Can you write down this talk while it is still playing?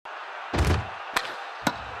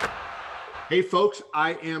Hey folks,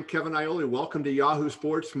 I am Kevin Iole. Welcome to Yahoo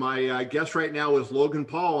Sports. My guest right now is Logan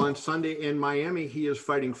Paul. On Sunday in Miami, he is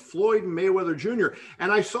fighting Floyd Mayweather Jr.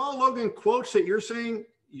 And I saw, Logan, quotes that you're saying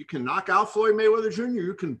you can knock out Floyd Mayweather Jr.,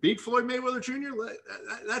 you can beat Floyd Mayweather Jr.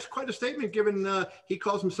 That's quite a statement given he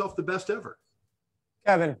calls himself the best ever.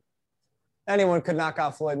 Kevin, anyone could knock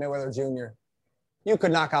out Floyd Mayweather Jr. You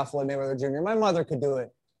could knock out Floyd Mayweather Jr. My mother could do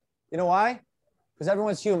it. You know why? Because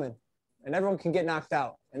everyone's human and everyone can get knocked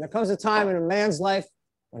out. And there comes a time in a man's life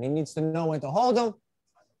when he needs to know when to hold him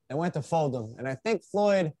and when to fold him. And I think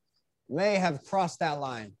Floyd may have crossed that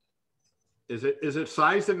line. Is it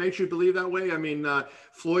size that makes you believe that way? I mean,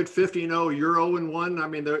 Floyd 50-0, you're 0-1. I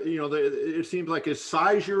mean, it seems like is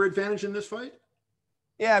size your advantage in this fight?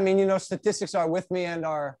 Yeah, I mean, statistics are with me and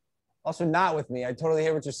are also not with me. I totally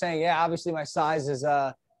hear what you're saying. Yeah, obviously my size is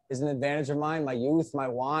an advantage of mine, my youth, my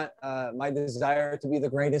want, my desire to be the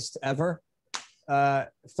greatest ever.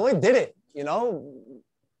 Floyd did it,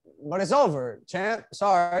 but it's over, champ.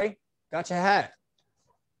 Sorry, got your hat.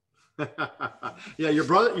 Yeah, your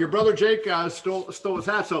brother Jake stole his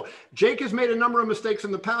hat. So Jake has made a number of mistakes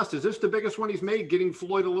in the past. Is this the biggest one he's made, getting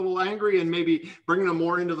Floyd a little angry and maybe bringing him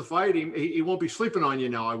more into the fight? He won't be sleeping on you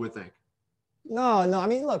now, I would think. No. I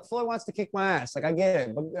mean, look, Floyd wants to kick my ass. Like, I get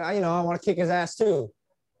it, but I want to kick his ass too.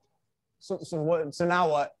 So what? So now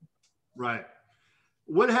what? Right.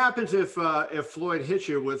 What happens if Floyd hits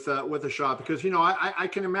you with a shot? Because, I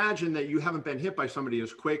can imagine that you haven't been hit by somebody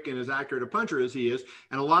as quick and as accurate a puncher as he is.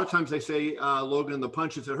 And a lot of times they say, Logan, the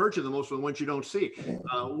punches that hurt you the most are the ones you don't see.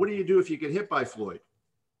 What do you do if you get hit by Floyd?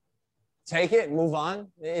 Take it and move on.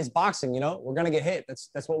 It's boxing, we're going to get hit.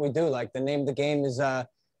 That's what we do. Like, the name of the game is to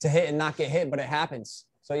hit and not get hit, but it happens.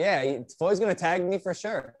 So, yeah, Floyd's going to tag me for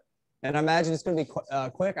sure. And I imagine it's going to be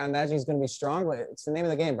quick. I imagine he's going to be strong, but it's the name of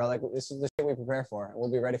the game, bro. Like, this is the shit we prepare for. We'll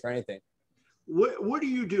be ready for anything. What do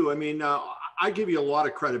you do? I mean, I give you a lot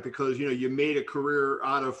of credit because, you made a career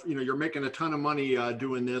out of, you're making a ton of money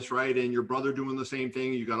doing this, right? And your brother doing the same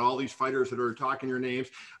thing. You got all these fighters that are talking your names.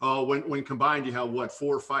 When combined, you have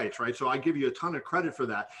 4 fights, right? So I give you a ton of credit for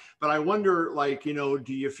that. But I wonder,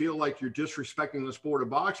 do you feel like you're disrespecting the sport of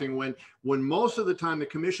boxing when most of the time the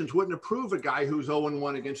commissions wouldn't approve a guy who's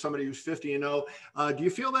 0-1 against somebody who's 50-0? Do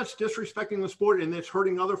you feel that's disrespecting the sport and it's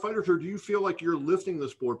hurting other fighters, or do you feel like you're lifting the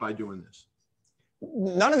sport by doing this?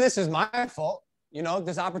 None of this is my fault.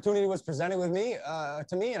 This opportunity was presented to me,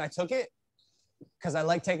 and I took it because I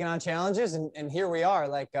like taking on challenges. And here we are.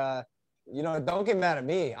 Like, don't get mad at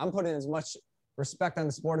me. I'm putting as much respect on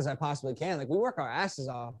the sport as I possibly can. Like, we work our asses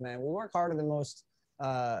off, man. We work harder than most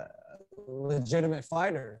legitimate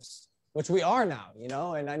fighters, which we are now,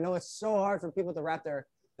 and I know it's so hard for people to wrap their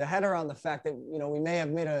head around the fact that, we may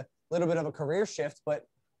have made a little bit of a career shift, but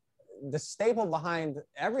the staple behind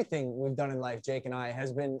everything we've done in life, Jake and I,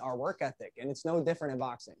 has been our work ethic, and it's no different in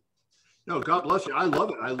boxing. No, God bless you. I love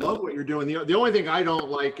it. I love what you're doing. The only thing I don't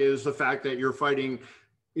like is the fact that you're fighting,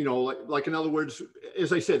 like in other words,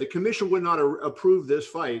 as I said, the commission would not approve this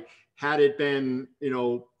fight had it been,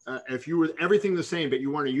 if you were everything the same, but you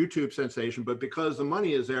weren't a YouTube sensation, but because the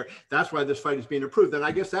money is there, that's why this fight is being approved. And I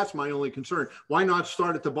guess that's my only concern. Why not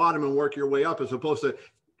start at the bottom and work your way up as opposed to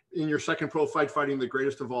in your second pro fight fighting the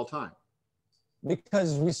greatest of all time?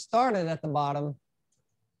 Because we started at the bottom.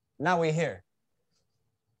 Now we're here.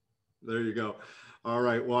 There you go. All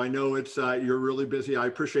right. Well, I know it's you're really busy. I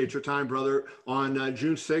appreciate your time, brother. On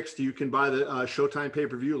June 6th, you can buy the Showtime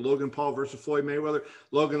pay-per-view, Logan Paul versus Floyd Mayweather.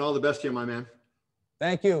 Logan, all the best to you, my man.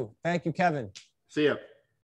 Thank you. Thank you, Kevin. See ya.